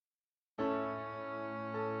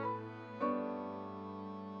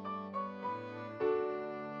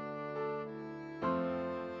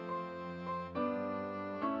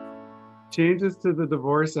Changes to the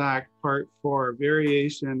Divorce Act, Part 4,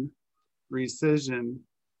 variation, rescission,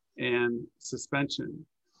 and suspension.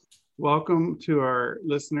 Welcome to our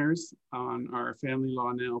listeners on our Family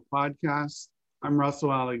Law Now podcast. I'm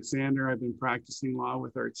Russell Alexander. I've been practicing law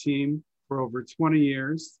with our team for over 20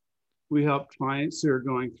 years. We help clients who are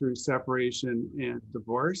going through separation and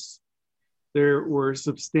divorce. There were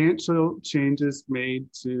substantial changes made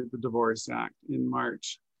to the Divorce Act in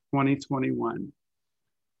March 2021.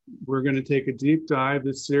 We're going to take a deep dive.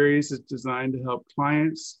 This series is designed to help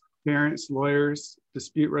clients, parents, lawyers,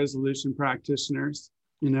 dispute resolution practitioners,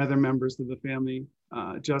 and other members of the family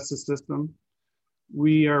justice system.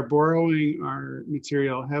 We are borrowing our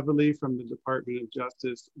material heavily from the Department of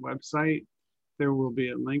Justice website. There will be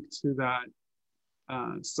a link to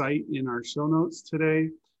that site in our show notes today.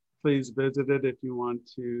 Please visit it if you want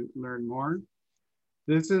to learn more.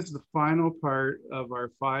 This is the final part of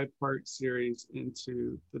our 5-part series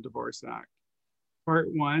into the Divorce Act. Part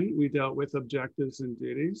 1, we dealt with objectives and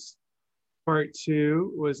duties. Part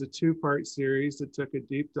 2 was a 2-part series that took a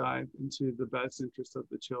deep dive into the best interest of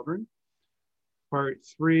the children. Part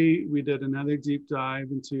 3, we did another deep dive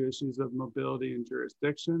into issues of mobility and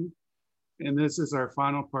jurisdiction. And this is our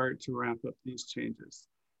final part to wrap up these changes.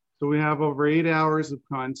 So we have over 8 hours of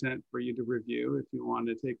content for you to review if you want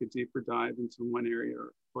to take a deeper dive into one area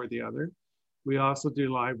or the other. We also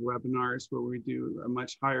do live webinars where we do a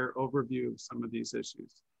much higher overview of some of these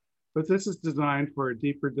issues. But this is designed for a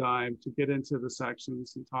deeper dive to get into the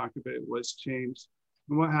sections and talk about what's changed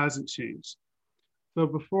and what hasn't changed. So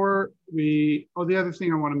before the other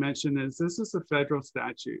thing I want to mention is this is a federal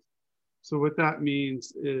statute. So what that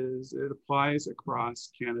means is it applies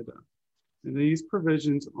across Canada. And these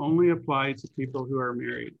provisions only apply to people who are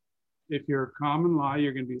married. If you're a common law,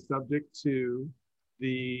 you're going to be subject to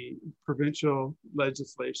the provincial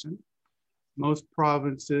legislation. Most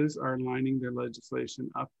provinces are lining their legislation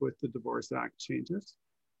up with the Divorce Act changes.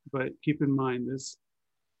 But keep in mind, this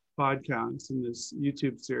podcast and this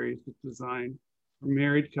YouTube series is designed for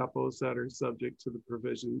married couples that are subject to the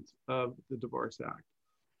provisions of the Divorce Act.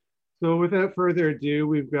 So without further ado,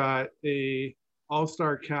 we've got a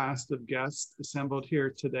all-star cast of guests assembled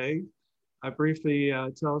here today. Briefly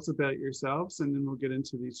tell us about yourselves and then we'll get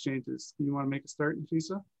into these changes. You want to make a start,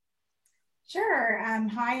 Nafisa? Sure.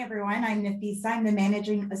 Hi, everyone. I'm Nafisa. I'm the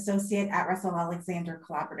Managing Associate at Russell Alexander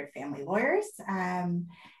Collaborative Family Lawyers. And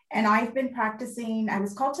I've been practicing, I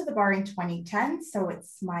was called to the bar in 2010, so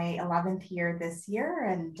it's my 11th year this year.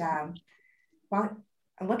 And well,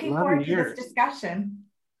 I'm looking forward to this discussion.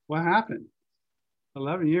 What happened?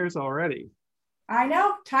 11 years already. I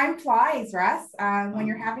know, time flies, Russ, when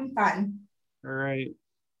you're having fun. All right.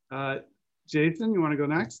 Jason, you want to go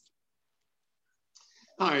next?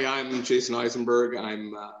 Hi, I'm Jason Eisenberg.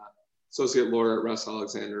 I'm associate lawyer at Russ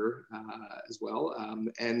Alexander as well,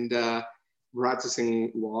 and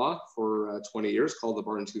practicing law for 20 years, called the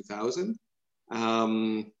bar in 2000.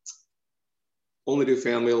 Only do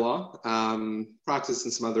family law, practiced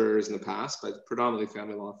in some other areas in the past, but predominantly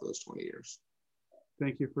family law for those 20 years.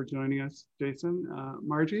 Thank you for joining us, Jason.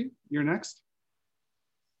 Margie, you're next.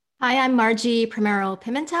 Hi, I'm Margie Primero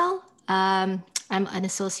Pimentel. I'm an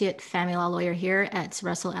associate family law lawyer here at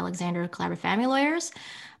Russell Alexander Collaborative Family Lawyers.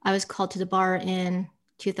 I was called to the bar in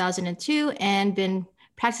 2002 and been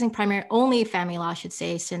practicing only family law, I should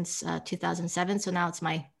say, since 2007. So now it's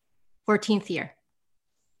my 14th year.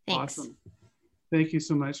 Thanks. Awesome. Thank you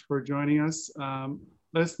so much for joining us.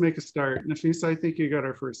 Let's make a start. Nafisa, I think you got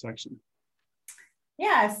our first section.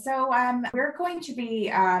 Yeah, so we're going to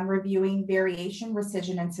be reviewing variation,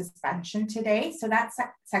 rescission, and suspension today. So that's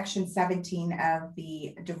section 17 of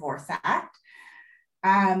the Divorce Act.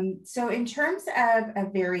 So in terms of a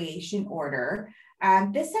variation order,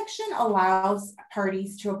 this section allows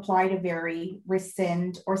parties to apply to vary,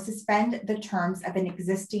 rescind, or suspend the terms of an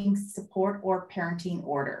existing support or parenting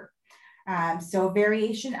order. So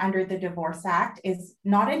variation under the Divorce Act is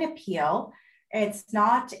not an appeal. It's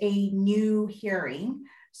not a new hearing.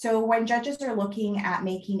 So when judges are looking at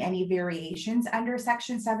making any variations under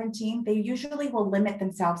section 17, they usually will limit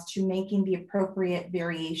themselves to making the appropriate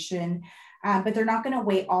variation, but they're not going to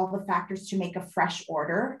weigh all the factors to make a fresh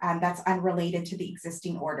order that's unrelated to the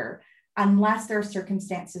existing order, unless there are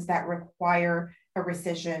circumstances that require a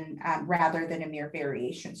rescission rather than a mere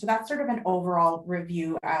variation. So that's sort of an overall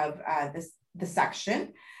review of the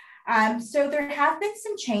section. So there have been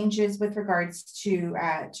some changes with regards to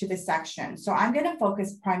this section. So I'm going to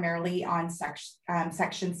focus primarily on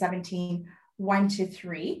section 17, 1 to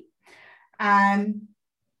 3.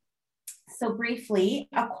 So briefly,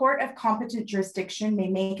 a court of competent jurisdiction may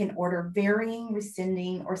make an order varying,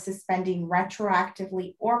 rescinding, or suspending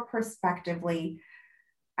retroactively or prospectively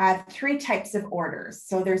 3 types of orders.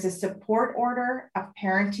 So there's a support order, a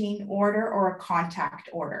parenting order, or a contact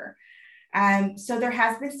order. So there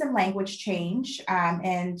has been some language change,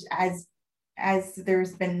 and as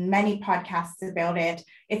there's been many podcasts about it,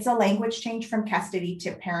 it's a language change from custody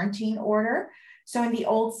to parenting order. So in the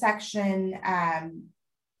old section,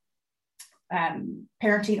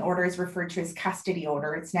 parenting order is referred to as custody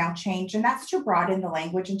order. It's now changed, and that's to broaden the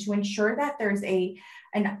language and to ensure that there's an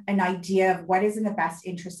idea of what is in the best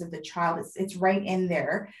interest of the child. It's right in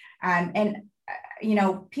there. You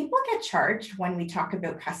know, people get charged when we talk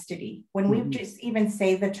about custody. When we just even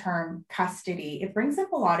say the term custody, it brings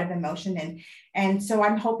up a lot of emotion. And so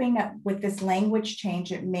I'm hoping that with this language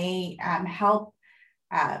change, it may help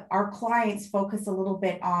our clients focus a little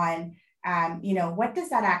bit on, you know, what does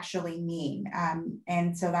that actually mean?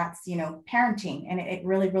 And so that's, you know, parenting, and it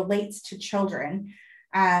really relates to children.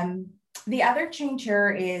 The other change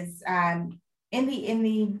here is in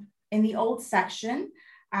the old section,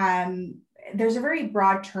 there's a very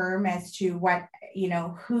broad term as to what, you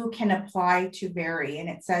know, who can apply to vary, and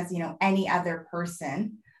it says, you know, any other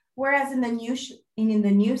person. Whereas in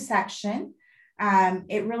the new section,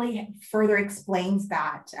 it really further explains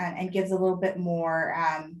that and gives a little bit more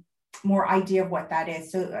idea of what that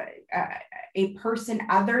is. So a person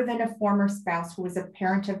other than a former spouse who is a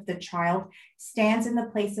parent of the child stands in the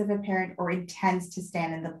place of a parent or intends to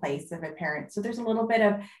stand in the place of a parent. So there's a little bit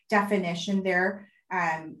of definition there,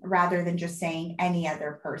 rather than just saying any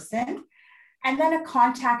other person. And then a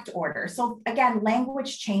contact order. So again,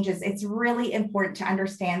 language changes. It's really important to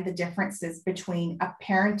understand the differences between a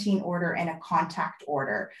parenting order and a contact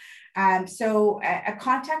order. So a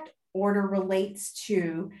contact order relates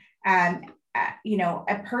to, you know,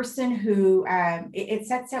 a person who, it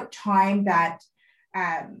sets out time that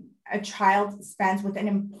a child spends with an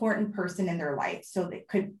important person in their life. So it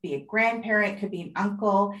could be a grandparent, could be an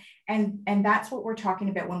uncle. And that's what we're talking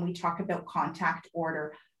about when we talk about contact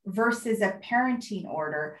order versus a parenting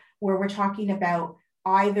order, where we're talking about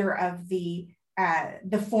either of the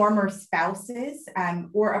former spouses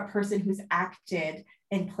or a person who's acted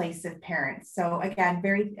in place of parents. So again,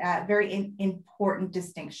 very important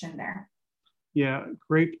distinction there. Yeah,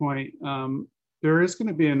 great point. There is going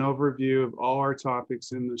to be an overview of all our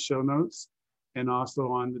topics in the show notes and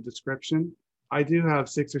also on the description. I do have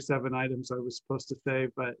 6 or 7 items I was supposed to say,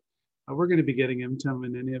 but we're going to be getting into them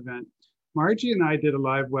in any event. Margie and I did a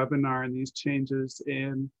live webinar on these changes,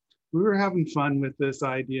 and we were having fun with this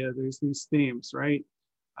idea. There's these themes, right?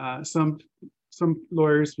 Some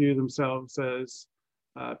lawyers view themselves as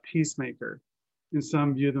a peacemaker, and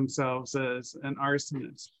some view themselves as an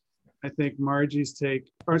arsonist. I think Margie's take,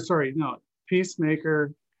 or sorry, no,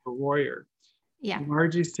 peacemaker or warrior. Yeah.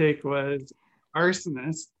 Margie's take was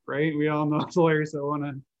arsonist, right? We all know lawyers that want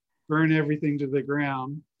to burn everything to the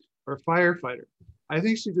ground, or firefighter. I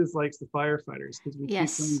think she just likes the firefighters because we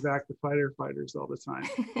keep coming back to firefighters all the time.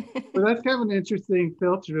 But that's kind of an interesting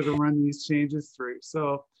filter to run these changes through.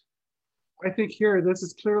 So I think here, this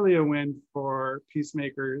is clearly a win for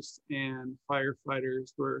peacemakers and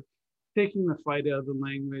firefighters. We're taking the fight out of the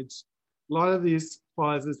language. A lot of these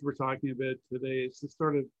clauses we're talking about today is to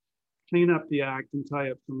sort of clean up the act and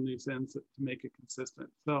tie up some loose ends to make it consistent.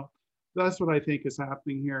 So that's what I think is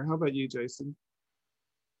happening here. How about you, Jason?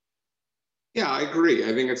 Yeah, I agree.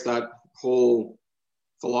 I think it's that whole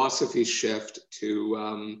philosophy shift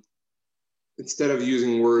to instead of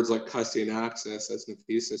using words like custody and access as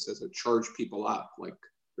Nephesis as to charge people up, like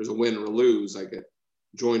there's a win or lose. I get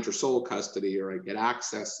joint or sole custody, or I get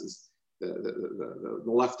access as the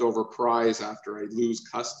leftover prize after I lose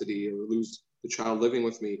custody or lose the child living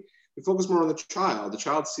with me. We focus more on the child. The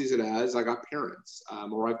child sees it as I got parents,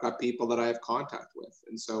 or I've got people that I have contact with.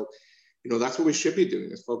 And so, you know, that's what we should be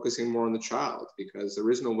doing, is focusing more on the child, because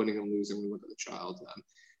there is no winning and losing when we look at the child.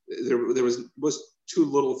 There was too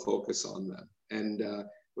little focus on them. And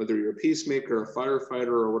whether you're a peacemaker, a firefighter,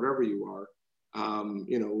 or whatever you are,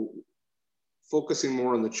 you know, focusing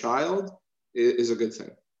more on the child is a good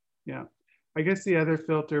thing. Yeah. I guess the other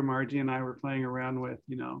filter Margie and I were playing around with,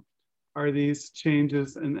 you know, are these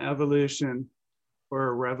changes an evolution or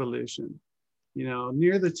a revolution? You know,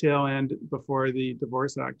 near the tail end before the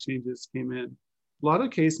Divorce Act changes came in, a lot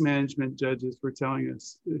of case management judges were telling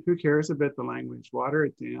us, who cares about the language? Water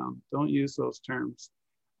it down. Don't use those terms.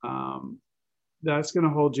 That's going to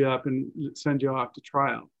hold you up and send you off to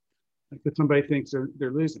trial. Like if somebody thinks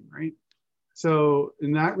they're losing, right? So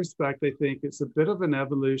in that respect, I think it's a bit of an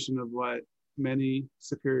evolution of what many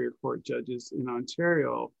Superior Court judges in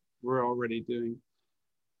Ontario we're already doing.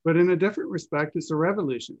 But in a different respect, it's a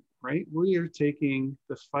revolution, right? We are taking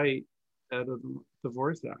the fight out of the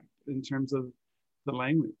Divorce Act in terms of the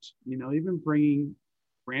language, even bringing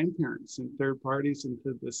grandparents and third parties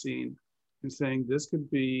into the scene and saying this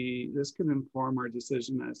could inform our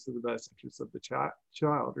decision as to the best interests of the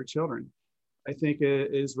child or children. I think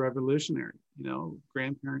it is revolutionary.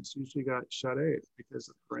 Grandparents usually got shut out because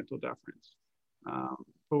of parental deference.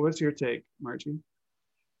 But what's your take, Margie?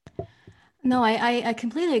 No, I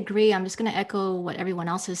completely agree. I'm just going to echo what everyone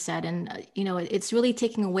else has said. And, it's really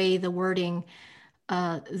taking away the wording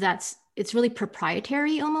it's really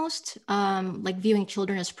proprietary almost, like viewing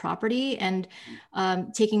children as property, and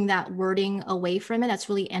taking that wording away from it. That's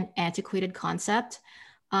really an antiquated concept.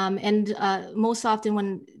 And most often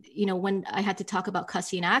when I had to talk about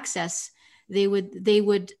custody and access, they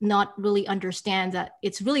would not really understand that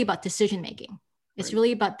it's really about decision making. It's right.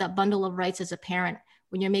 Really about that bundle of rights as a parent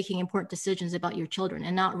when you're making important decisions about your children,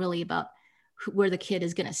 and not really about where the kid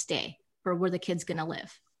is going to stay or where the kid's going to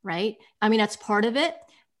live, right? I mean, that's part of it,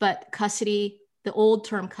 but custody, the old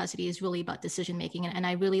term custody, is really about decision making. And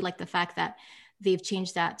I really like the fact that they've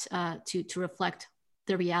changed that to reflect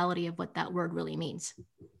the reality of what that word really means.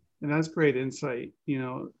 And that's great insight.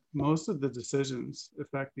 Most of the decisions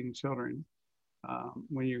affecting children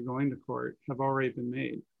when you're going to court have already been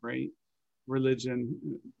made, right? Religion,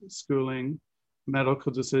 schooling,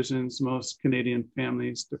 medical decisions. Most Canadian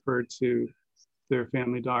families defer to their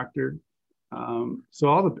family doctor. So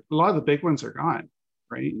a lot of the big ones are gone,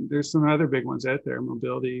 right? There's some other big ones out there,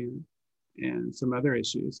 mobility and some other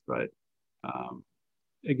issues. But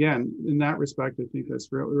again, in that respect, I think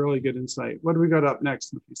that's really good insight. What do we got up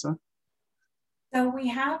next, Nafisa? So we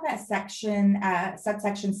have a section,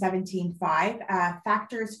 subsection 17.5,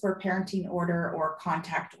 factors for parenting order or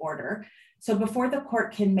contact order. So before the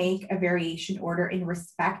court can make a variation order in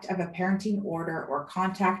respect of a parenting order or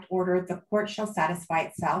contact order, the court shall satisfy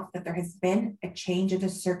itself that there has been a change in the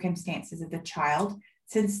circumstances of the child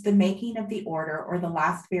since the making of the order or the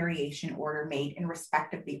last variation order made in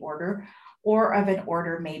respect of the order, or of an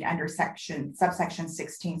order made under subsection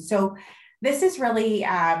 16. So this is really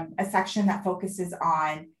a section that focuses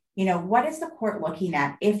on, what is the court looking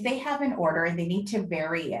at? If they have an order and they need to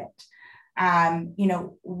vary it,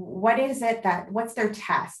 what is it what's their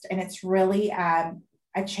test? And it's really a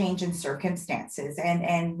change in circumstances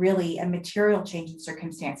and really a material change in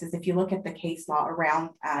circumstances. If you look at the case law around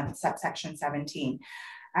subsection 17.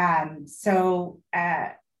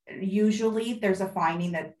 Usually there's a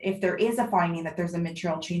finding that if there is a finding that there's a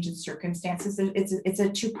material change in circumstances, it's a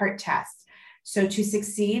two-part test. So to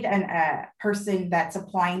succeed, a person that's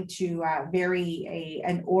applying to vary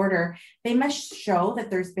an order, they must show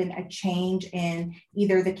that there's been a change in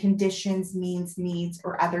either the conditions, means, needs,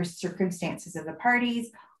 or other circumstances of the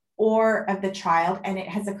parties or of the child, and it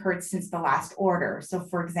has occurred since the last order. So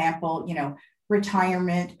for example,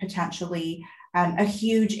 retirement, potentially, a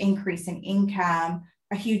huge increase in income,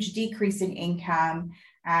 a huge decrease in income.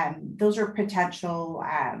 Those are potential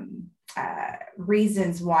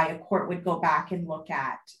reasons why a court would go back and look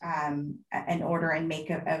at an order and make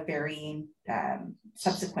a varying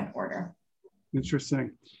subsequent order.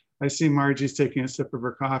 Interesting. I see Margie's taking a sip of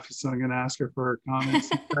her coffee, so I'm going to ask her for her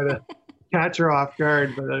comments and try to catch her off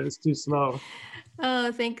guard, but it was too slow.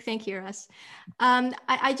 Oh, thank you, Russ.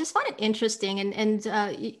 I just find it interesting, and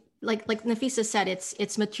like Nafisa said,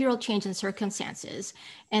 it's material change in circumstances,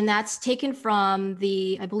 and that's taken from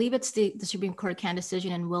I believe it's the Supreme Court of Canada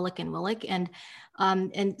decision in Willick and Willick,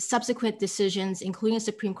 and subsequent decisions, including the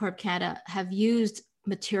Supreme Court of Canada, have used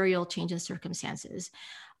material change in circumstances,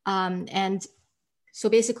 and so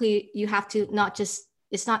basically you have to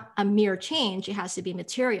it's not a mere change; it has to be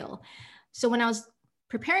material. So when I was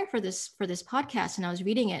preparing for this podcast and I was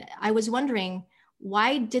reading it, I was wondering,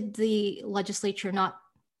 why did the legislature not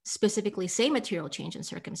specifically say material change in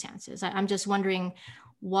circumstances? I'm just wondering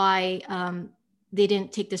why they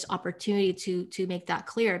didn't take this opportunity to make that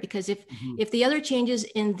clear. Because if the other changes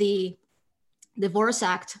in the Divorce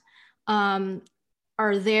Act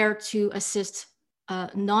are there to assist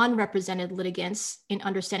non-represented litigants in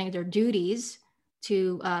understanding their duties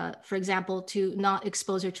to, for example, to not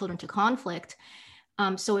expose their children to conflict.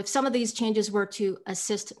 So if some of these changes were to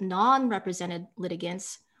assist non-represented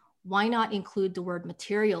litigants, why not include the word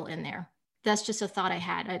material in there? That's just a thought I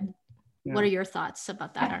had. What are your thoughts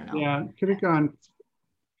about that? I don't know. Yeah, could have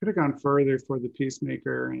gone further for the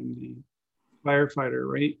peacemaker and the firefighter,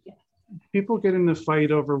 right? Yeah. People get in the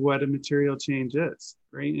fight over what a material change is,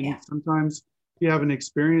 right? And sometimes if you have an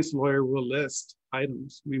experienced lawyer, will list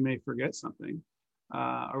items. We may forget something,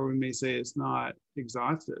 or we may say it's not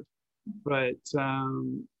exhaustive. But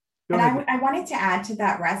I wanted to add to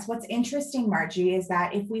that, Russ. What's interesting, Margie, is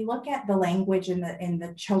that if we look at the language in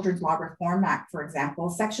the Children's Law Reform Act, for example,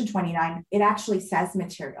 Section 29, it actually says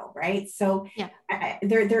material, right? So yeah.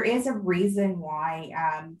 There is a reason why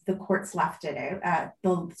the courts left it out.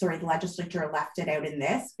 The legislature left it out in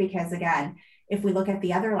this, because again, if we look at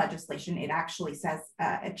the other legislation, it actually says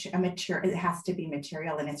it has to be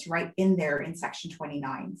material, and it's right in there in Section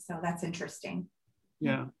 29. So that's interesting.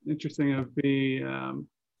 Yeah, interesting. It'll be.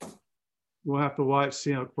 We'll have to watch,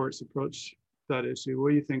 see how courts approach that issue. What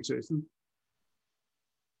do you think, Jason?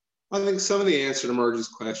 I think some of the answer to Margie's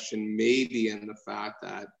question may be in the fact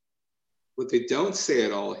that what they don't say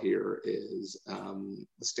at all here is the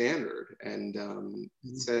standard. And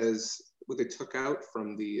it says what they took out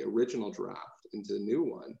from the original draft into the new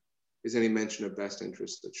one is any mention of best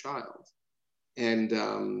interest of the child. And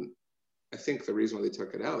I think the reason why they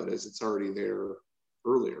took it out is it's already there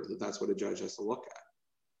earlier, that's what a judge has to look at.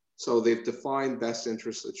 So they've defined best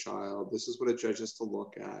interest of the child. This is what a judge has to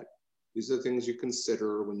look at. These are the things you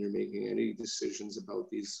consider when you're making any decisions about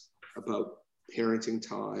parenting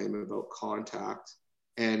time, about contact.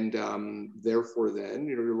 And therefore then,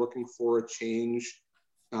 you're looking for a change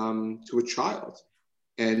to a child.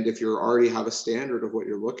 And if you already have a standard of what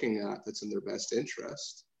you're looking at that's in their best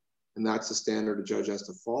interest, and that's the standard a judge has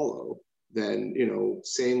to follow, then,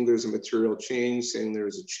 saying there's a material change, saying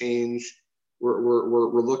there's a change,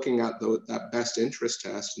 we're looking at that best interest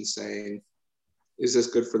test and saying, is this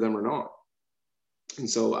good for them or not? And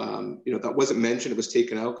so, that wasn't mentioned. It was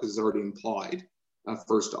taken out because it's already implied,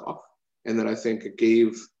 first off. And then I think it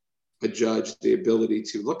gave a judge the ability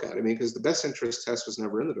to look at it. I mean, because the best interest test was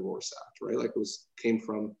never in the Divorce Act, right? Like came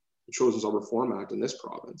from the Children's Law Reform Act in this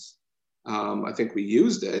province. I think we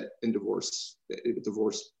used it in divorce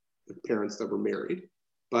parents that were married.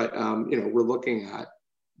 But, we're looking at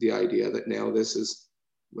the idea that now this is,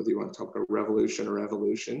 whether you want to talk about revolution or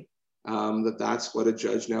evolution, that's what a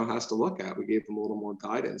judge now has to look at. We gave them a little more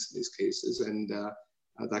guidance in these cases, and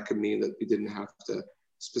that could mean that we didn't have to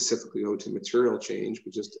specifically go to material change,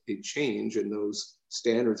 but just a change in those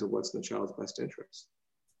standards of what's in the child's best interest.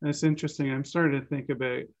 That's interesting. I'm starting to think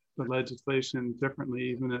about the legislation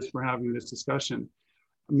differently, even as we're having this discussion.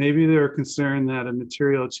 Maybe they're concerned that a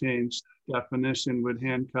material change definition would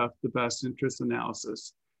handcuff the best interest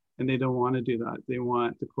analysis, and they don't want to do that. They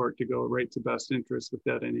want the court to go right to best interest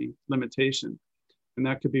without any limitation. And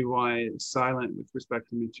that could be why it's silent with respect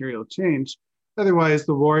to material change. Otherwise,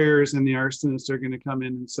 the lawyers and the arsonists are going to come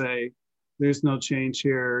in and say, there's no change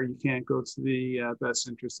here. You can't go to the best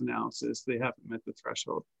interest analysis. They haven't met the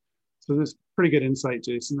threshold. So this is pretty good insight,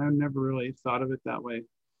 Jason. I've never really thought of it that way.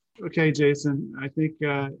 Okay, Jason, I think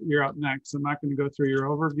you're up next. I'm not going to go through your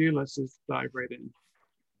overview. Let's just dive right in.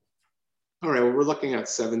 All right, well, we're looking at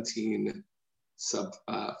 17 sub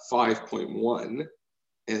 5.1,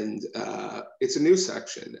 and it's a new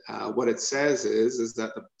section. What it says is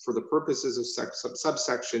that for the purposes of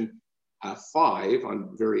subsection 5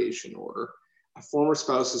 on variation order, a former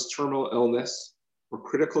spouse's terminal illness or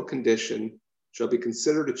critical condition shall be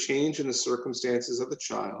considered a change in the circumstances of the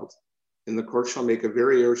child, and the court shall make a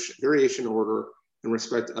variation order in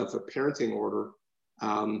respect of a parenting order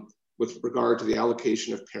with regard to the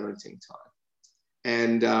allocation of parenting time.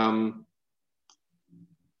 And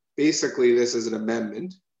basically, this is an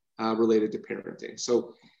amendment related to parenting.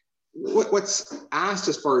 So what's asked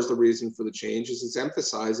as far as the reason for the change is it's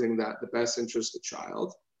emphasizing that the best interest of the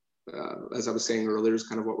child, as I was saying earlier, is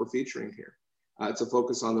kind of what we're featuring here. It's a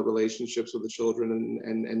focus on the relationships with the children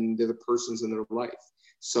and the persons in their life.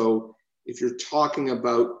 So if you're talking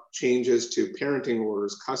about changes to parenting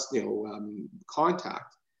orders,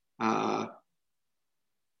 contact,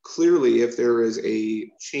 clearly if there is a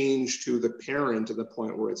change to the parent to the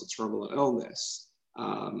point where it's a terminal illness,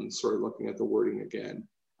 sort of looking at the wording again,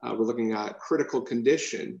 we're looking at critical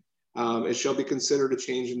condition, it shall be considered a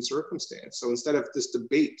change in circumstance. So instead of this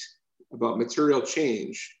debate about material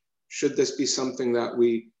change, should this be something that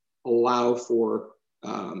we allow for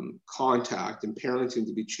contact and parenting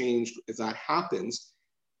to be changed? If that happens,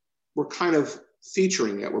 we're kind of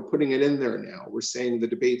featuring it. We're putting it in there now. We're saying the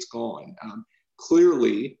debate's gone.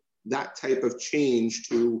 Clearly, that type of change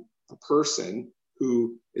to a person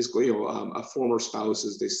who is, a former spouse,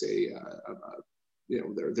 as they say,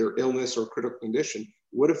 their illness or critical condition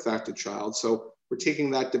would affect a child. So we're taking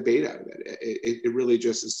that debate out of it. It really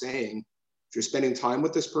just is saying, if you're spending time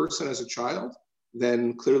with this person as a child,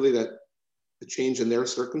 then clearly that the change in their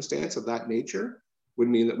circumstance of that nature would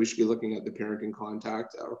mean that we should be looking at the parenting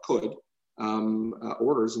contact or could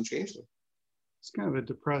orders and change them. It's kind of a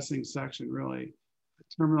depressing section, really.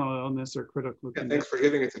 Terminal illness or critical condition. Thanks for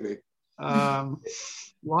giving it to me.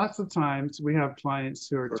 Lots of times we have clients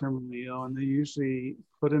who are terminally ill, and they usually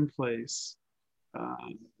put in place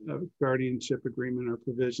a guardianship agreement or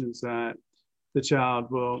provisions that the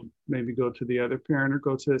child will maybe go to the other parent or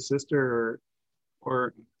go to a sister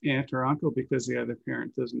or aunt or uncle because the other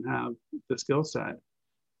parent doesn't have the skill set,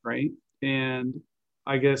 right? And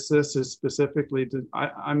I guess this is specifically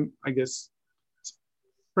I guess it's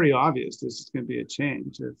pretty obvious this is going to be a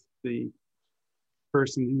change if the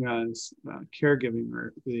person who has caregiving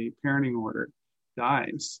or the parenting order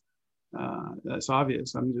dies. That's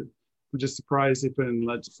obvious. I'm just surprised they put in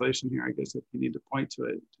legislation here. I guess if you need to point to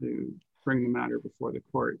it to bring the matter before the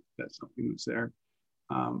court, that's something that's there.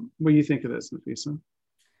 What do you think of this, Nafisa?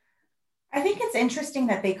 I think it's interesting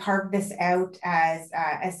that they carved this out as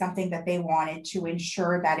something that they wanted to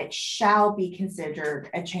ensure that it shall be considered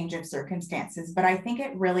a change of circumstances. But I think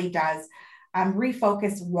it really does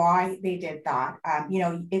refocus why they did that.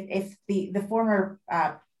 If the former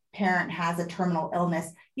parent has a terminal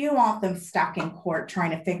illness, you don't want them stuck in court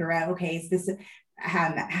trying to figure out, okay, is this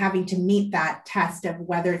having to meet that test of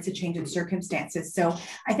whether it's a change in circumstances. So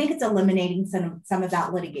I think it's eliminating some of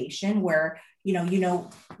that litigation where,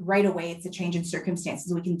 right away it's a change in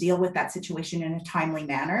circumstances. We can deal with that situation in a timely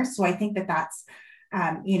manner. So I think that that's,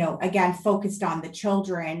 again, focused on the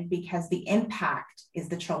children because the impact is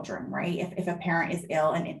the children, right? If a parent is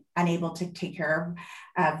ill and unable to take care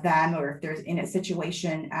of them, or if there's in a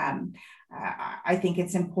situation, I think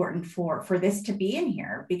it's important for this to be in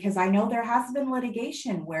here because I know there has been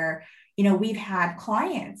litigation where, we've had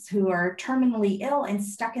clients who are terminally ill and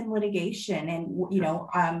stuck in litigation and,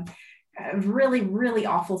 really, really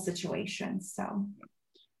awful situations. So.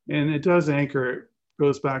 And it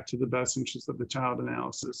goes back to the best interest of the child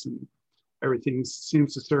analysis, and everything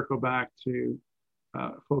seems to circle back to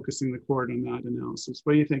focusing the court on that analysis.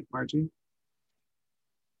 What do you think, Margie?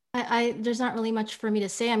 There's not really much for me to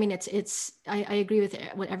say. I mean, I agree with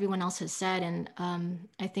what everyone else has said. And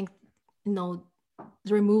I think,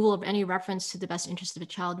 the removal of any reference to the best interest of a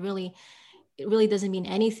child it really doesn't mean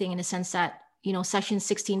anything in the sense that, section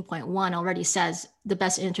 16.1 already says the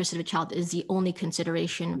best interest of a child is the only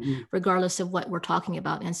consideration, regardless of what we're talking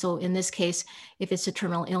about. And so in this case, if it's a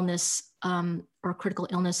terminal illness or critical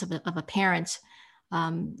illness of a parent,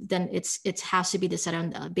 then it has to be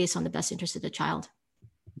decided based on the best interest of the child.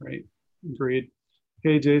 Right. Agreed.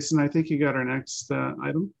 Okay, Jason, I think you got our next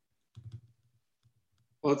item.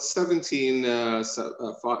 Well, it's 17 sub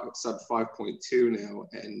 5.2 now,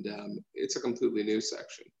 and it's a completely new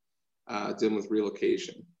section dealing with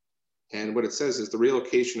relocation. And what it says is the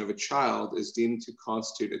relocation of a child is deemed to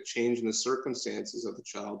constitute a change in the circumstances of the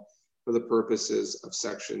child for the purposes of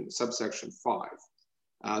subsection 5.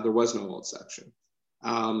 There was no old section.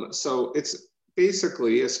 So it's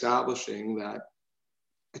basically establishing that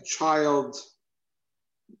a child,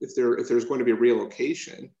 if there's going to be a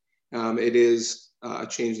relocation, it is a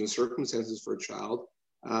change in circumstances for a child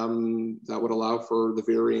that would allow for the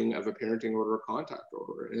varying of a parenting order or contact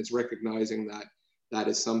order. And it's recognizing that that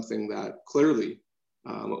is something that clearly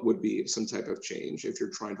would be some type of change if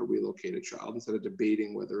you're trying to relocate a child instead of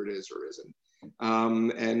debating whether it is or isn't.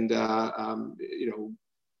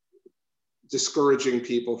 Discouraging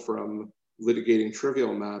people from litigating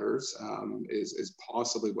trivial matters is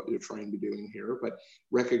possibly what you're trying to be doing here, but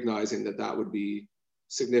recognizing that that would be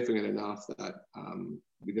significant enough that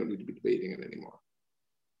we don't need to be debating it anymore.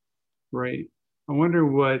 Right. I wonder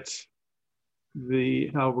how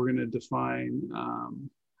we're going to define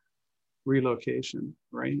relocation,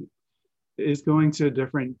 right? Is going to a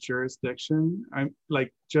different jurisdiction,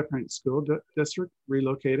 like different school district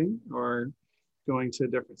relocating, or going to a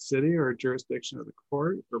different city or jurisdiction of the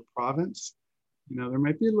court or province. There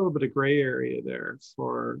might be a little bit of gray area there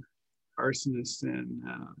for arsonists and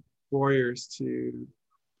lawyers to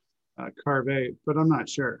carve out, but I'm not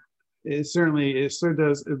sure. It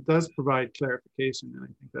does provide clarification, and I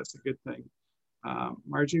think that's a good thing.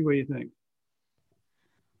 Margie, what do you think?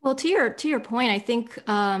 Well, to your point, I think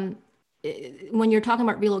when you're talking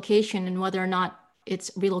about relocation and whether or not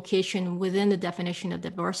it's relocation within the definition of the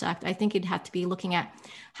Divorce Act, I think it'd have to be looking at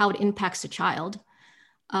how it impacts the child.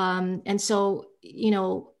 And so,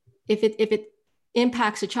 if it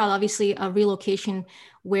impacts a child, obviously a relocation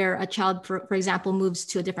where a child, for example, moves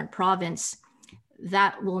to a different province,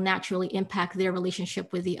 that will naturally impact their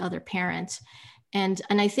relationship with the other parent. And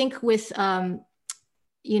I think with,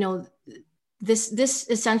 this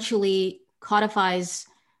essentially codifies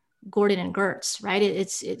Gordon and Gertz,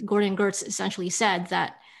 right? Gordon and Gertz essentially said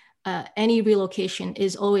that any relocation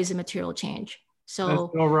is always a material change. So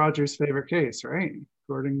that's Bill Rogers' favorite case, right?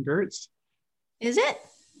 Gordon and Gertz. Is it?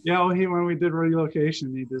 Yeah, well, when we did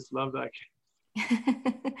relocation, he just loved that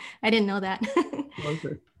case. I didn't know that.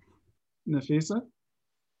 Okay. Nafisa,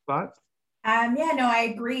 thoughts? Yeah, no,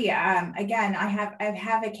 I agree. Again, I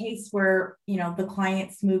have a case where, you know, the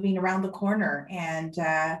client's moving around the corner, and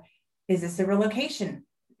is this a relocation?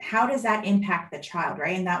 How does that impact the child,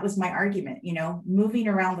 right? And that was my argument, you know, moving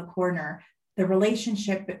around the corner, the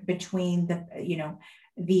relationship between the, you know,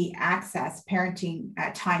 the access parenting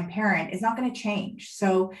time parent is not going to change.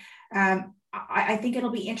 So I think it'll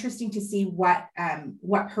be interesting to see what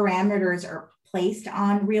parameters are placed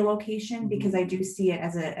on relocation, because I do see it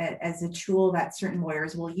as a tool that certain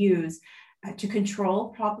lawyers will use to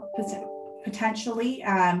control potentially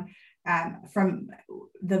from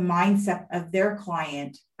the mindset of their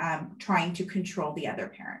client trying to control the other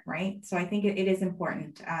parent, right? So I think it is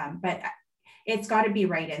important, but it's got to be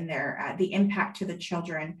right in there. The impact to the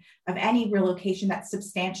children of any relocation that's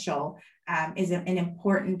substantial is an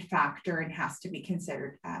important factor and has to be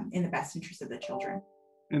considered in the best interest of the children.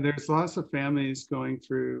 And there's lots of families going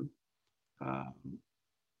through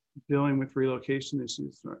dealing with relocation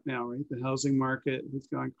issues right now, right? The housing market has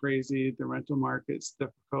gone crazy. The rental market's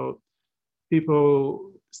difficult.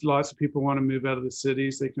 Lots of people want to move out of the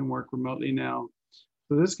cities. They can work remotely now.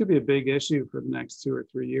 So this could be a big issue for the next 2 or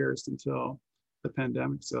 3 years until the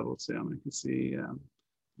pandemic settles down. I can see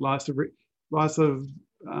lots of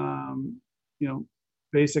you know,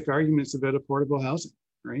 basic arguments about affordable housing,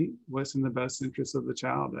 right? What's in the best interest of the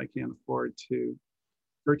child? I can't afford to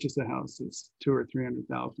purchase a house that's $200,000 or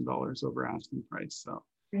 $300,000 over asking price. So,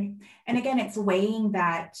 right. And again, it's weighing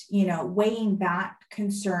that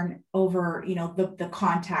concern over, you know, the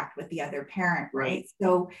contact with the other parent, right?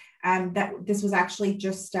 So that this was actually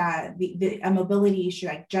just a mobility issue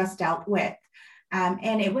I just dealt with.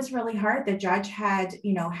 And it was really hard. The judge had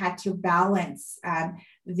to balance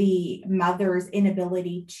the mother's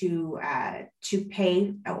inability to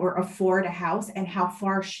pay or afford a house and how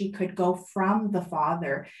far she could go from the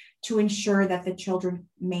father to ensure that the children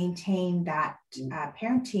maintain that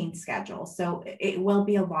parenting schedule. So it will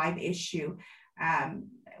be a live issue.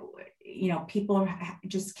 You know, people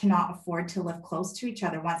just cannot afford to live close to each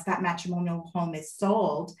other. Once that matrimonial home is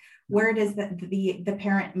sold, where does the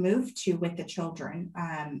parent move to with the children?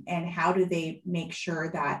 And how do they make sure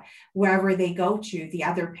that wherever they go to, the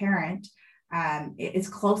other parent is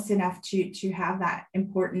close enough to have that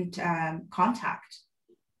important contact?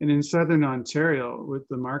 And in Southern Ontario, with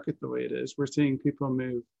the market the way it is, we're seeing people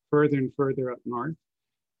move further and further up north.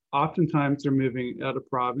 Oftentimes they're moving out of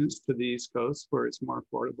province to the East Coast where it's more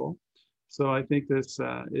affordable. So I think this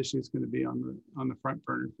issue is going to be on the front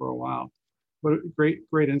burner for a while. But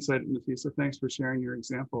great insight, Nafisa. Thanks for sharing your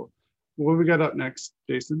example. What we got up next,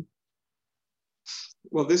 Jason?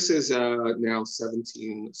 Well, this is now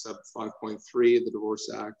 17 sub 5.3 of the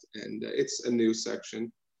Divorce Act, and it's a new section.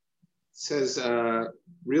 It says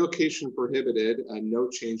relocation prohibited, no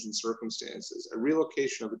change in circumstances. A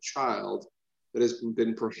relocation of a child that has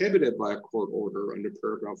been prohibited by a court order under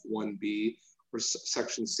paragraph 1B or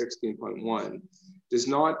section 16.1 does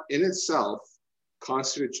not in itself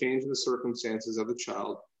constitute a change in the circumstances of the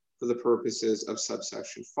child for the purposes of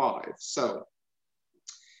subsection 5. So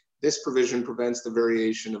this provision prevents the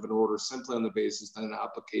variation of an order simply on the basis that an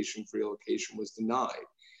application for relocation was denied.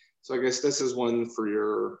 So I guess this is one for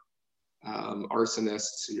your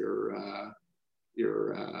arsonists, your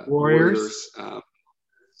warriors.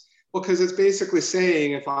 Well, because it's basically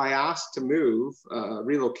saying if I ask to move,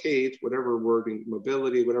 relocate, whatever wording,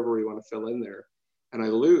 mobility, whatever we want to fill in there, and I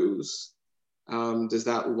lose, does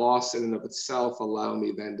that loss in and of itself allow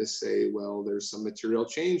me then to say, well, there's some material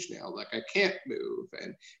change now, like I can't move.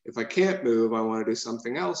 And if I can't move, I want to do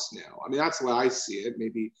something else now. I mean, that's the way I see it.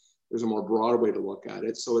 Maybe there's a more broad way to look at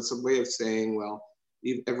it. So it's a way of saying, well,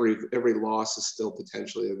 every loss is still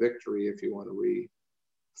potentially a victory if you want to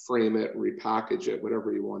reframe it, repackage it,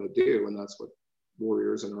 whatever you want to do. And that's what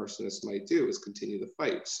warriors and arsonists might do, is continue the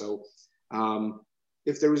fight. So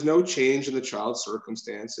if there was no change in the child's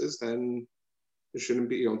circumstances, then there shouldn't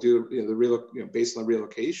be, based on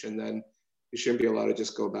relocation, then you shouldn't be allowed to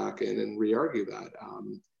just go back in and re-argue that.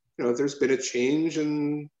 If there's been a change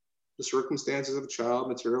in the circumstances of a child,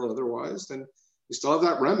 material otherwise, then you still have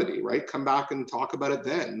that remedy, right? Come back and talk about it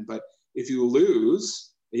then. But if you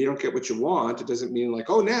lose and you don't get what you want, it doesn't mean like,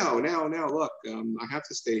 oh, now, look, I have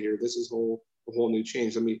to stay here. This is a whole new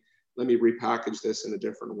change. Let me repackage this in a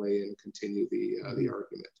different way and continue the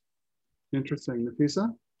argument. Interesting.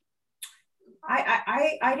 Nafisa?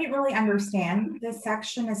 I didn't really understand this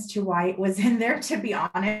section as to why it was in there, to be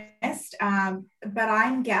honest. But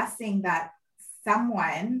I'm guessing that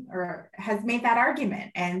someone or has made that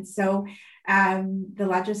argument. And so the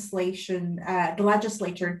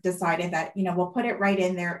legislature decided that, we'll put it right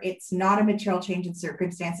in there. It's not a material change in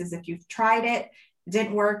circumstances. If you've tried it,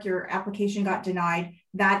 didn't work, your application got denied,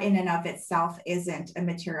 that in and of itself isn't a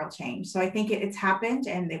material change. So I think it's happened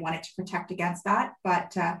and they wanted to protect against that,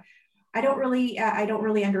 but I don't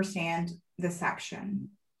really understand the section.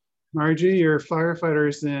 Margie, your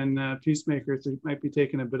firefighters and peacemakers might be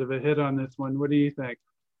taking a bit of a hit on this one. What do you think?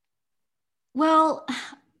 Well,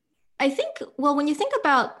 I think, when you think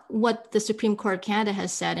about what the Supreme Court of Canada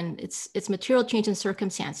has said, and it's material change in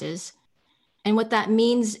circumstances, and what that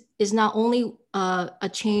means is not only a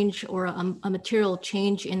change or a material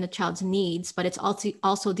change in the child's needs, but it's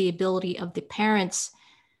also the ability of the parents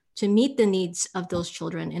to meet the needs of those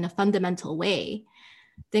children in a fundamental way.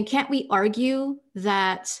 Then can't we argue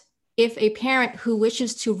that if a parent who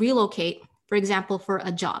wishes to relocate, for example, for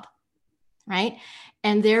a job, right,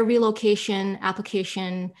 and their relocation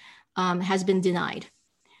application has been denied,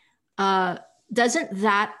 doesn't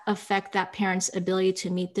that affect that parent's ability to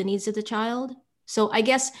meet the needs of the child? So I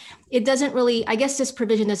guess this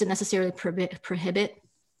provision doesn't necessarily prohibit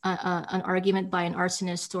an argument by an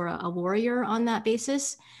arsonist or a warrior on that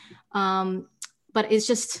basis. But it's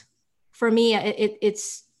just, for me,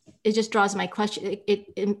 it just draws my question.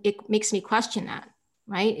 It makes me question that,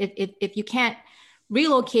 right? If you can't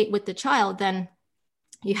relocate with the child, then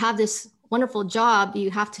you have this wonderful job, you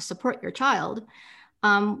have to support your child.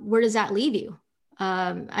 Where does that leave you?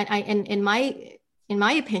 In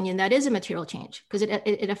my opinion, that is a material change because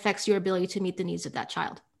it affects your ability to meet the needs of that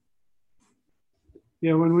child.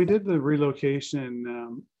 Yeah, when we did the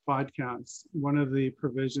relocation podcast, one of the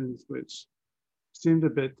provisions which seemed a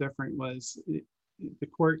bit different was the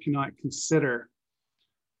court cannot consider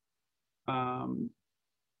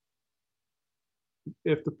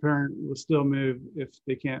if the parent will still move if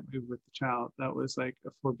they can't move with the child. That was like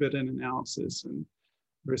a forbidden analysis, and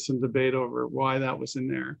there's some debate over why that was in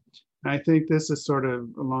there. I think this is sort of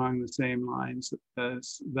along the same lines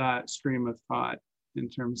as that stream of thought in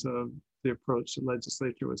terms of the approach the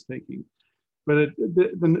legislature was taking. But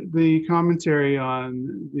the commentary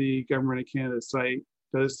on the Government of Canada site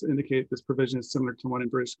does indicate this provision is similar to one in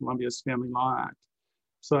British Columbia's Family Law Act.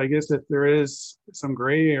 So I guess if there is some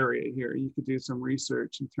gray area here, you could do some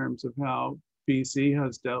research in terms of how BC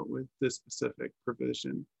has dealt with this specific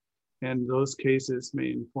provision. And those cases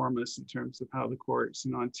may inform us in terms of how the courts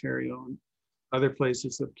in Ontario and other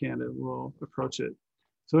places of Canada will approach it.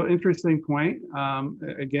 So interesting point.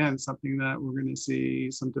 Again, something that we're going to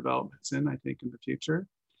see some developments in, I think, in the future.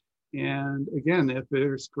 And again, if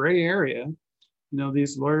there's gray area,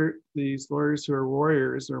 these lawyers who are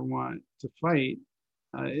warriors or want to fight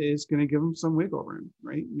is going to give them some wiggle room,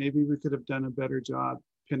 right? Maybe we could have done a better job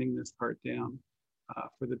pinning this part down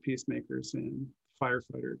for the peacemakers and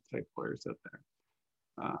firefighter type lawyers out there.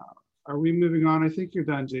 Are we moving on? I think you're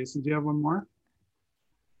done, Jason. Do you have one more?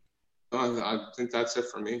 I think that's it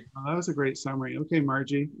for me. Oh, that was a great summary. Okay,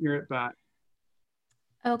 Margie, you're at bat.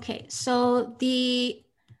 Okay, so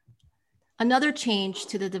another change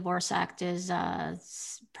to the Divorce Act is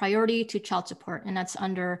priority to child support, and that's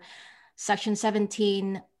under Section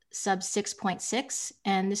 17, sub 6.6.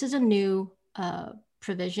 And this is a new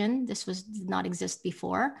provision. This did not exist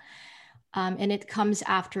before. And it comes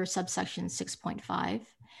after subsection 6.5.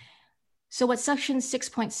 So what section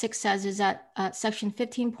 6.6 says is that section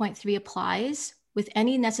 15.3 applies with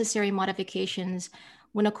any necessary modifications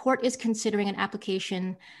when a court is considering an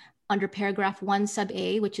application under paragraph 1 sub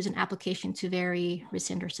A, which is an application to vary,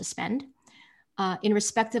 rescind, or suspend, in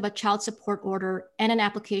respect of a child support order, and an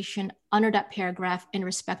application under that paragraph in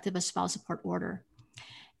respect of a spouse support order.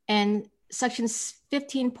 And section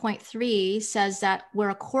 15.3 says that where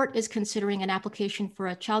a court is considering an application for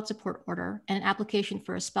a child support order and an application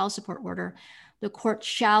for a spouse support order, the court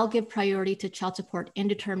shall give priority to child support in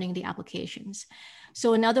determining the applications.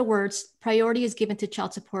 So in other words, priority is given to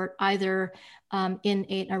child support either in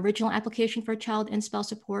an original application for child and spouse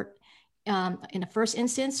support in the first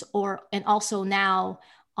instance, and also now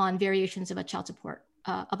on variations of a child support,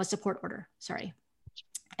 of a support order, sorry.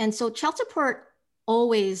 And so child support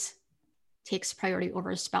always takes priority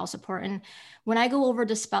over spouse support. And when I go over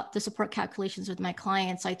the support calculations with my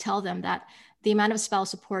clients, I tell them that the amount of spouse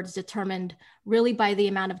support is determined really by the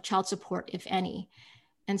amount of child support, if any.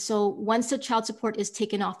 And so once the child support is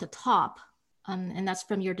taken off the top, and that's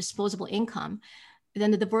from your disposable income,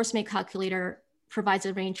 then the divorce rate calculator provides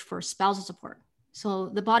a range for spousal support. So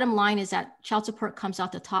the bottom line is that child support comes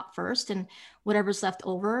out the top first, and whatever's left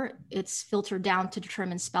over, it's filtered down to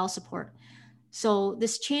determine spouse support. So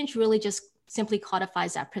this change really just simply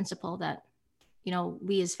codifies that principle that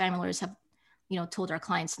we as family lawyers have, told our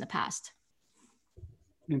clients in the past.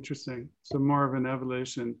 Interesting. So more of an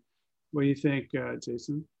evolution. What do you think,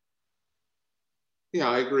 Jason? Yeah,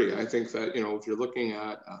 I agree. I think that, if you're looking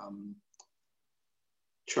at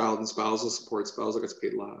child and spousal support, spousal gets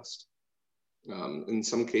paid last. In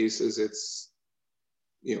some cases, it's,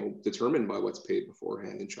 determined by what's paid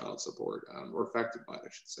beforehand in child support, or affected by it, I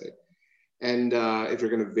should say. And if you're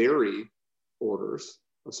going to vary orders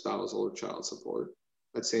of spousal or child support,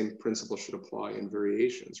 that same principle should apply in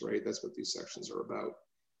variations, right? That's what these sections are about.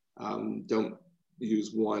 Don't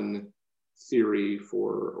use one theory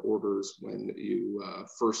for orders when you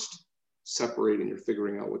first separate and you're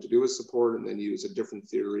figuring out what to do with support, and then use a different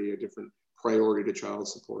theory, a different priority to child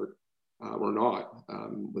support, or not,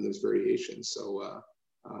 when there's variations. So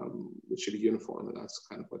it should be uniform, and that's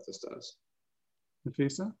kind of what this does.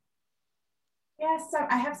 Nafisa? Yes, so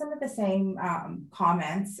I have some of the same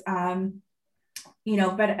comments.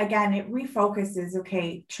 But again, it refocuses,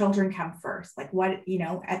 okay, children come first. Like what,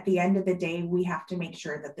 at the end of the day, we have to make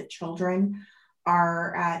sure that the children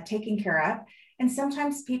are taken care of. And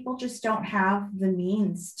sometimes people just don't have the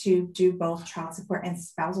means to do both child support and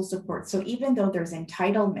spousal support. So even though there's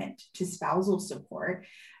entitlement to spousal support,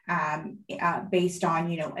 based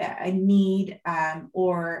on, a need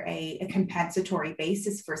or a compensatory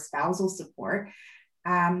basis for spousal support,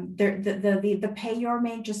 the payor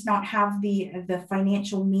may just not have the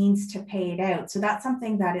financial means to pay it out. So that's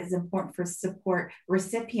something that is important for support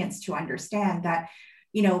recipients to understand, that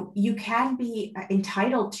you can be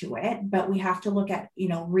entitled to it, but we have to look at,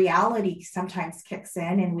 reality sometimes kicks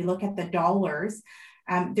in, and we look at the dollars.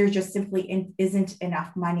 There just simply isn't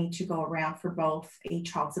enough money to go around for both a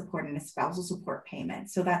child support and a spousal support payment.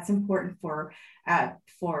 So that's important for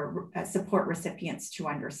support recipients to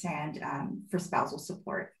understand for spousal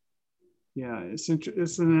support. Yeah, it's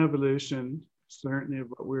an evolution, certainly, of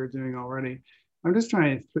what we're doing already. I'm just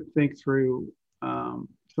trying to think through some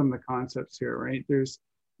of the concepts here, right?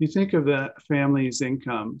 You think of the family's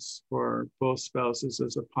incomes for both spouses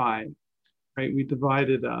as a pie, right? We divide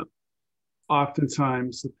it up.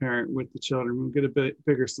 Oftentimes, the parent with the children will get a bit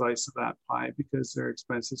bigger slice of that pie because their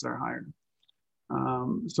expenses are higher.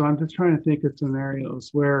 So I'm just trying to think of scenarios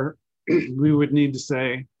where we would need to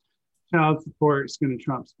say child support is going to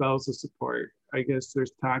trump spousal support. I guess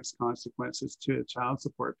there's tax consequences to a child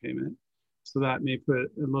support payment. So that may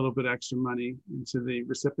put a little bit extra money into the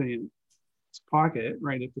recipient's pocket,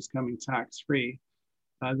 right? If it's coming tax-free,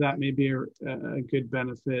 that may be a good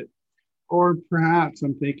benefit. Or perhaps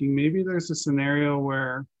I'm thinking maybe there's a scenario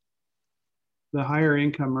where the higher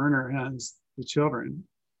income earner has the children,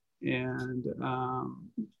 and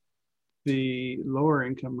the lower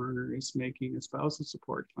income earner is making a spousal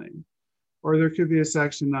support claim. Or there could be a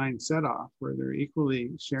Section 9 set-off where they're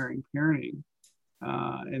equally sharing parenting,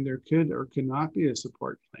 and there could or could not be a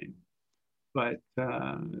support claim. But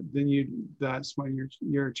then that's when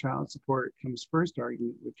your child support comes first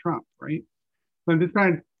argument with Trump, right? So I'm just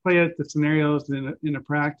trying to play out the scenarios in a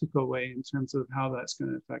practical way in terms of how that's going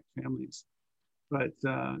to affect families. But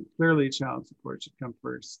clearly child support should come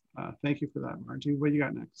first. Thank you for that, Margie. What do you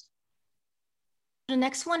got next? The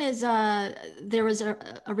next one is there was a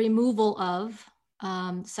removal of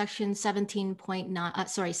section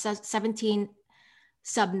 17.9, 17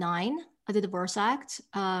 sub 9 of the Divorce Act.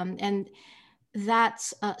 And that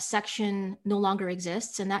section no longer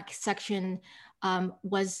exists. And that section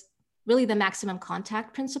was really the maximum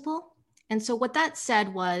contact principle. And so what that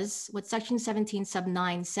said was, what section 17 sub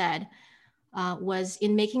 9 said was,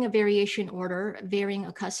 in making a variation order, varying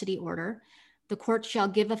a custody order, the court shall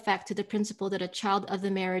give effect to the principle that a child of the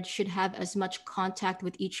marriage should have as much contact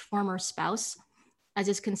with each former spouse as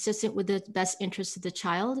is consistent with the best interest of the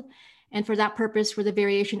child. And for that purpose, where the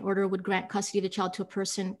variation order would grant custody of the child to a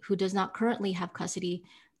person who does not currently have custody,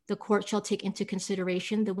 the court shall take into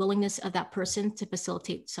consideration the willingness of that person to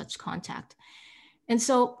facilitate such contact. And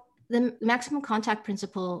so the maximum contact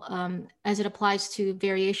principle, as it applies to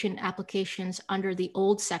variation applications under the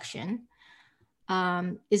old section,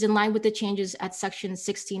 is in line with the changes at section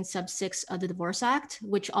 16 sub 6 of the Divorce Act,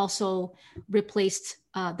 which also replaced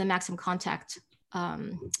the maximum contact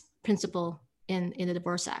principle in the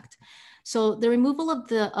Divorce Act. So the removal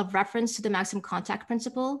of reference to the maximum contact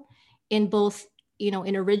principle in both,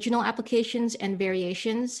 in original applications and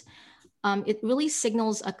variations, it really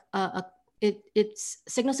signals it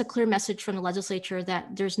signals a clear message from the legislature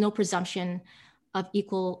that there's no presumption of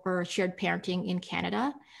equal or shared parenting in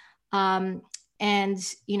Canada. And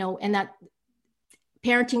that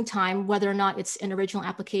parenting time, whether or not it's an original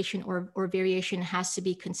application or variation, has to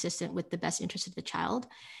be consistent with the best interest of the child.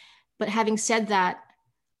 But having said that,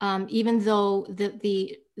 even though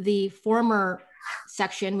the former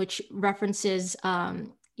section, which references,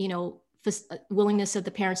 willingness of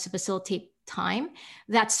the parents to facilitate time,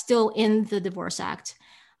 that's still in the Divorce Act.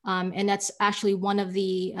 And that's actually one of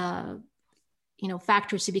the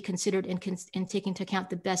factors to be considered in taking into account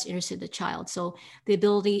the best interest of the child. So the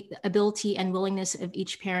ability and willingness of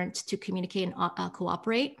each parent to communicate and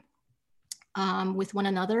cooperate with one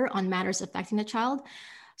another on matters affecting the child.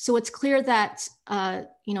 So it's clear that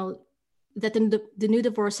that the new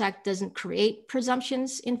Divorce Act doesn't create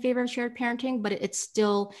presumptions in favor of shared parenting, but it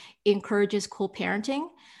still encourages co-parenting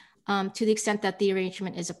to the extent that the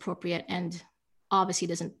arrangement is appropriate and obviously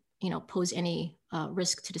doesn't pose any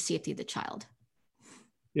risk to the safety of the child.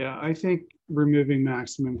 Yeah, I think removing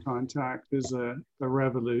maximum contact is a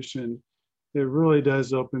revolution. It really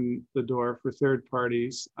does open the door for third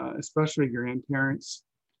parties, especially grandparents,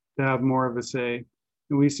 to have more of a say.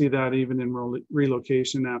 And we see that even in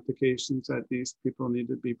relocation applications, that these people need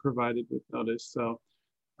to be provided with notice. So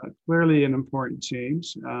clearly an important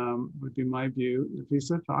change would be my view.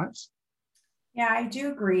 Lisa, thoughts? Yeah, I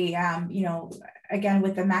do agree. Again,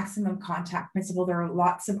 with the maximum contact principle, there are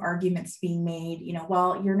lots of arguments being made.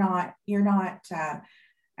 Well, you're not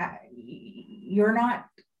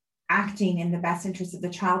acting in the best interest of the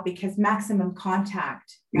child because maximum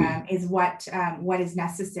contact is what is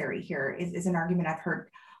necessary here. Is an argument I've heard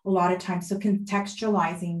a lot of times. So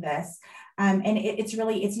contextualizing this, and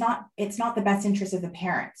it's not the best interest of the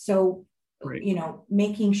parent. So right.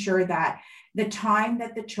 Making sure that the time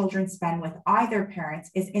that the children spend with either parents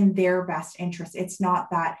is in their best interest. It's not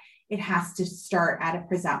that it has to start at a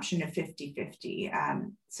presumption of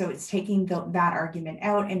 50-50. So it's taking that argument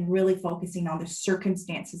out and really focusing on the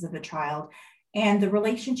circumstances of the child and the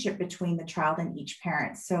relationship between the child and each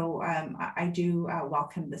parent. So I do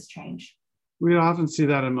welcome this change. We often see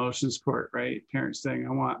that in motions court, right? Parents saying,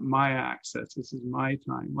 I want my access. This is my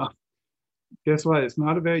time. Well, guess what? It's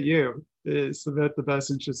not about you. It's about the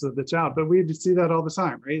best interests of the child. But we see that all the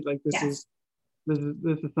time, right? Like this is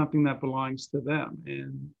something that belongs to them.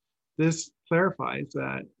 And this clarifies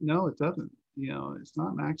that, no, it doesn't. It's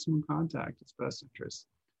not maximum contact, it's best interest.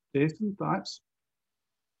 Jason, thoughts?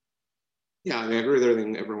 Yeah, I agree with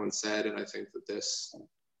everything everyone said. And I think that this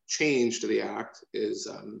change to the act is,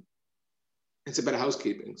 it's a bit of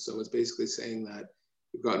housekeeping. So it's basically saying that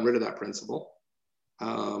we've gotten rid of that principle.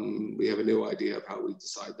 We have a new idea of how we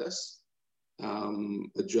decide this.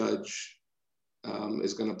 The judge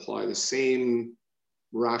is going to apply the same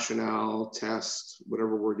rationale, test,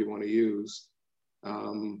 whatever word you want to use,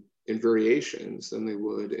 in variations than they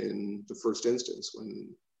would in the first instance when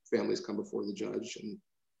families come before the judge and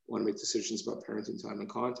want to make decisions about parenting time and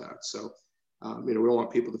contact. So, we don't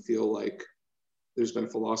want people to feel like there's been a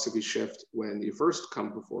philosophy shift when you first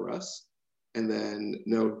come before us, and then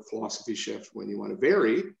no philosophy shift when you want to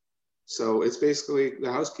vary. So it's basically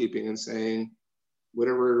the housekeeping and saying,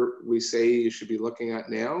 whatever we say you should be looking at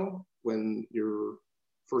now when you're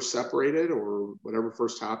first separated or whatever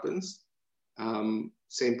first happens,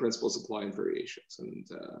 same principles apply in variations. And,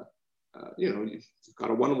 you've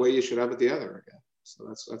got a one way, you should have it the other again. So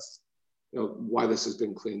that's why this has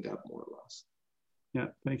been cleaned up more or less. Yeah,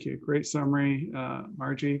 thank you. Great summary,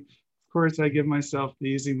 Margie. Of course, I give myself the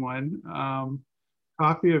easy one.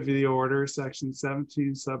 Copy of the order, section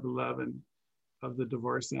 17, sub 11 of the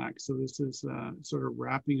Divorce Act. So this is sort of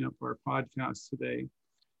wrapping up our podcast today.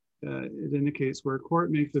 It indicates where a court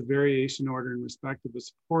makes a variation order in respect of a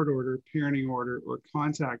support order, parenting order, or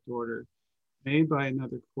contact order made by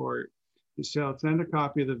another court, it shall send a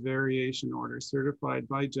copy of the variation order certified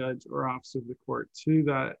by judge or officer of the court to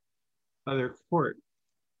that other court.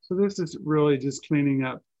 So this is really just cleaning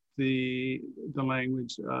up the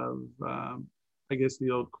language of, I guess,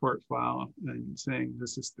 the old court file and saying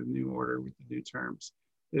this is the new order with the new terms.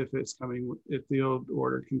 If the old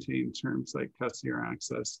order contained terms like custody or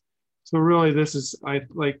access. So really this is, I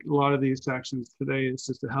like a lot of these sections today, it's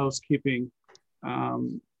just a housekeeping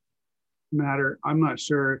matter. I'm not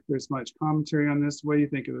sure if there's much commentary on this. What do you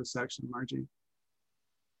think of this section, Margie?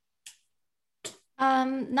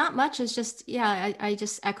 Not much. It's just, yeah, I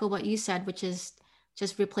just echo what you said, which is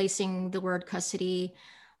just replacing the word custody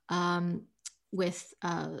with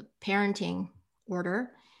parenting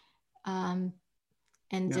order. And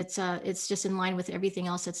yeah. It's just in line with everything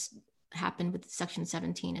else that's happened with section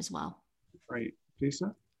 17 as well. Right.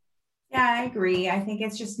 Lisa? Yeah, I agree. I think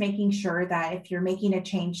it's just making sure that if you're making a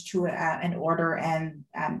change to an order and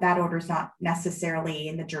that order is not necessarily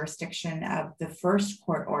in the jurisdiction of the first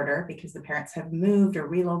court order because the parents have moved or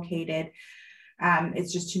relocated,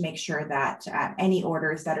 it's just to make sure that any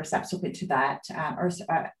orders that are subsequent to that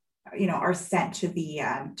are sent to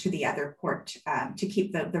the other court to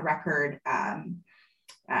keep the record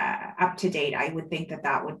up to date. I would think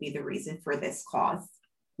that would be the reason for this clause.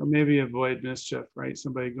 Or maybe avoid mischief, right?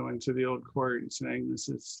 Somebody going to the old court and saying this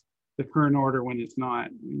is the current order when it's not,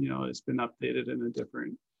 it's been updated in a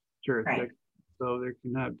different jurisdiction. Right. So there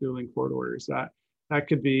can have dueling court orders. That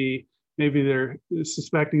could be, maybe they're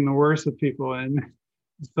suspecting the worst of people, and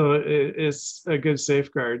so it's a good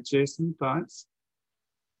safeguard. Jason, thoughts?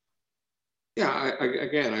 Yeah, I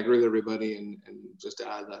agree with everybody, and just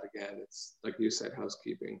to add that again, it's like you said,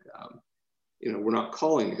 housekeeping. We're not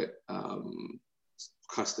calling it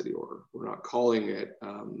custody order. We're not calling it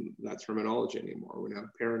that terminology anymore. We now have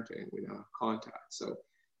parenting, we now have contact. So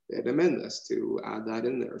they had to amend this to add that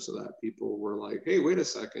in there so that people were like, hey, wait a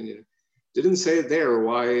second, you didn't say it there.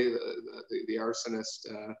 Why the arsonist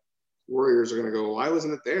warriors are going to go, why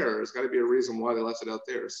wasn't it there? There's got to be a reason why they left it out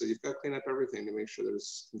there. So you've got to clean up everything to make sure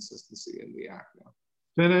there's consistency in the act now.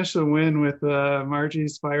 Finish a win with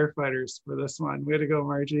Margie's firefighters for this one. Way to go,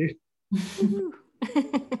 Margie.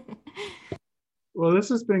 Well, this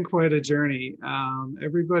has been quite a journey.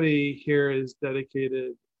 Everybody here has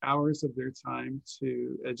dedicated hours of their time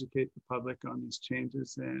to educate the public on these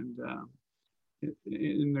changes, and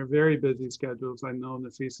in their very busy schedules. I know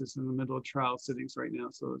Nafisa is in the middle of trial sittings right now,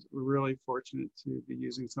 so we're really fortunate to be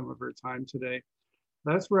using some of her time today.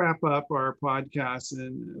 Let's wrap up our podcast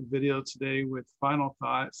and video today with final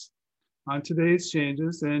thoughts on today's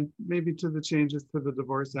changes and maybe to the changes to the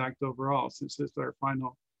Divorce Act overall, since this is our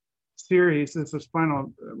final series. This is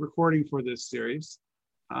final recording for this series.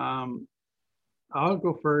 I'll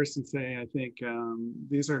go first and say I think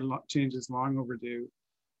these are changes long overdue.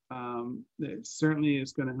 It certainly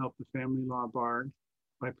is going to help the family law bar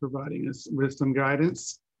by providing us with some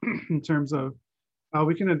guidance in terms of how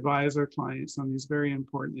we can advise our clients on these very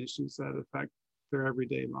important issues that affect their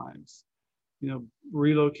everyday lives.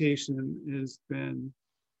 Relocation has been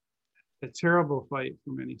a terrible fight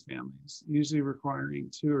for many families, usually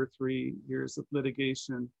requiring 2 or 3 years of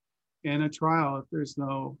litigation and a trial if there's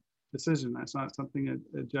no decision. That's not something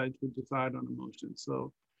a judge would decide on a motion.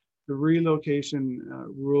 So the relocation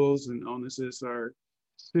rules and onuses are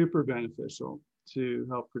super beneficial to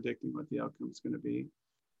help predicting what the outcome is going to be.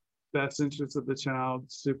 Best interest of the child,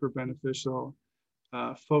 super beneficial.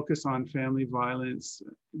 Focus on family violence,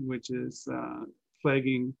 which is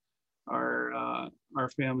plaguing our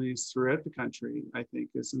families throughout the country, I think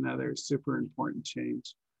is another super important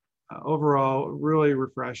change. Overall, really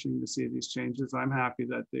refreshing to see these changes. I'm happy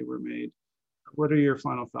that they were made. What are your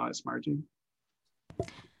final thoughts, Margie?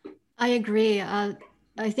 I agree. I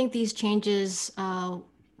think these changes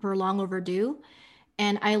were long overdue.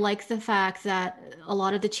 And I like the fact that a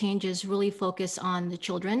lot of the changes really focus on the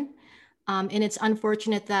children. And it's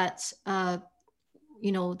unfortunate that, the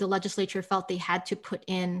legislature felt they had to put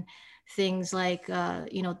in things like,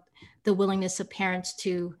 the willingness of parents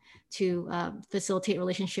to facilitate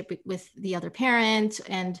relationship with the other parent,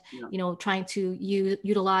 and trying to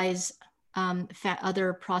utilize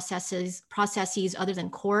other processes other than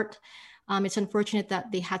court. It's unfortunate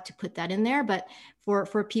that they had to put that in there, but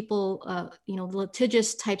for people,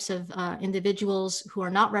 litigious types of individuals who are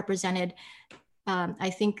not represented, I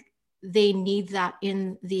think they need that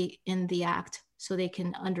in the act so they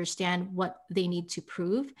can understand what they need to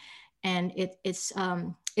prove, and it's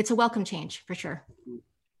a welcome change for sure.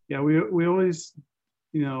 Yeah, we always,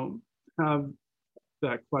 have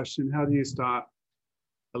that question: how do you stop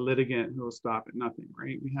a litigant who will stop at nothing?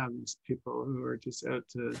 Right? We have these people who are just out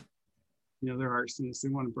to, they're arsonists. They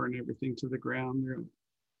want to burn everything to the ground. They're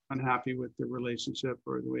unhappy with the relationship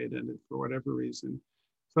or the way it ended for whatever reason.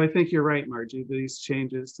 So I think you're right, Margie. These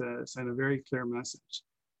changes send a very clear message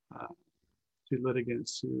to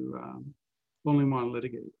litigants who only want to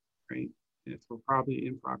litigate, right? And for probably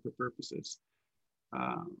improper purposes.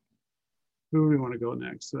 Who do we want to go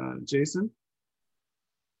next? Jason?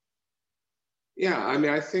 Yeah,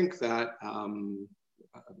 I think that,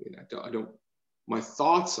 I don't, my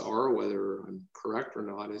thoughts are, whether I'm correct or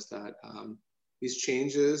not, is that these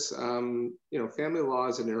changes, family law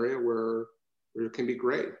is an area where it can be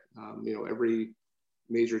great. Every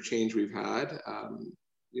major change we've had,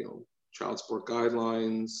 child support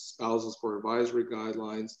guidelines, spousal support advisory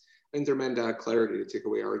guidelines, I think they're meant to add clarity to take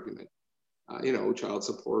away argument. Child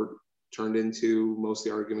support turned into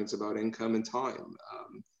mostly arguments about income and time.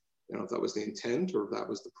 If that was the intent or if that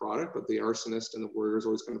was the product, but the arsonist and the warrior is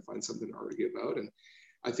always going to find something to argue about. And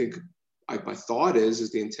I think my thought is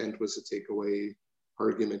the intent was to take away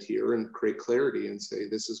argument here and create clarity and say,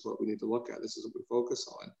 this is what we need to look at. This is what we focus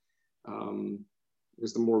on.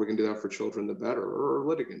 because the more we can do that for children, the better, or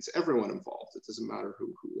litigants, everyone involved. It doesn't matter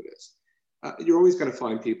who it is. You're always going to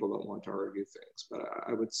find people that want to argue things, but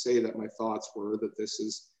I would say that my thoughts were that this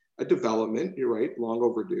is a development, you're right, long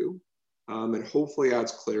overdue, and hopefully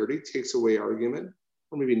adds clarity, takes away argument,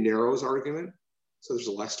 or maybe narrows argument, so there's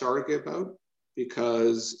less to argue about,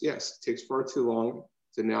 because yes, it takes far too long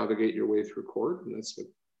to navigate your way through court, and that's what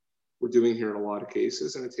we're doing here in a lot of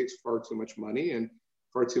cases, and it takes far too much money and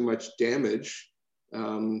far too much damage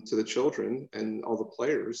to the children and all the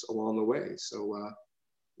players along the way. So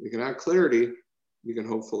we can add clarity, we can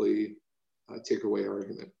hopefully take away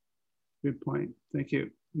argument. Good point. Thank you.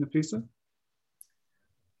 Nafisa?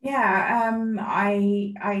 Yeah,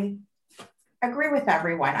 I agree with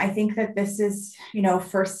everyone. I think that this is,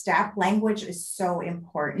 first step. Language is so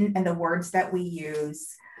important, and the words that we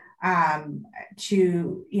use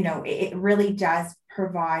it really does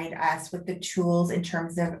provide us with the tools in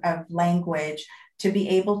terms of language to be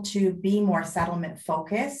able to be more settlement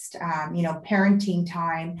focused, parenting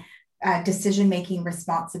time, decision-making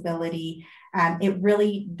responsibility. It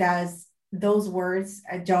really does, those words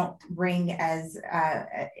don't ring as,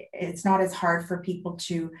 it's not as hard for people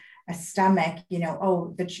to stomach,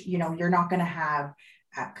 you're not going to have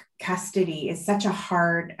custody is such a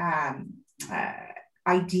hard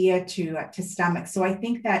idea to stomach. So I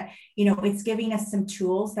think that, it's giving us some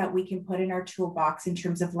tools that we can put in our toolbox in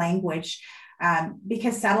terms of language,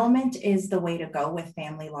 because settlement is the way to go with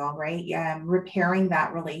family law, right? Repairing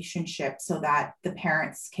that relationship so that the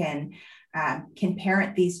parents can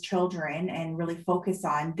parent these children and really focus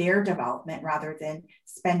on their development rather than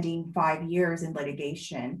spending 5 years in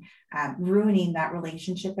litigation, ruining that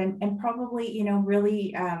relationship and probably,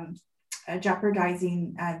 really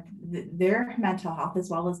jeopardizing their mental health as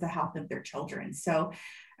well as the health of their children. So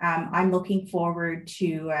I'm looking forward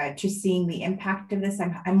to seeing the impact of this.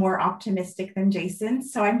 I'm more optimistic than Jason,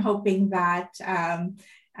 so I'm hoping that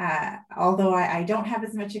although I don't have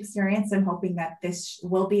as much experience, I'm hoping that this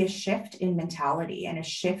will be a shift in mentality and a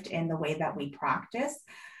shift in the way that we practice,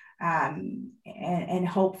 and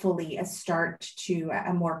hopefully a start to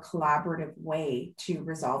a more collaborative way to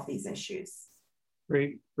resolve these issues.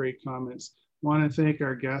 Great comments. I want to thank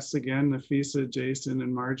our guests again, Nafisa, Jason,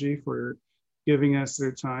 and Margie, for giving us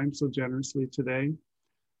their time so generously today. I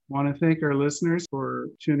want to thank our listeners for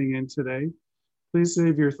tuning in today. Please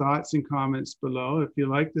leave your thoughts and comments below. If you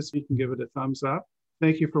like this, you can give it a thumbs up.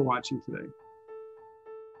 Thank you for watching today.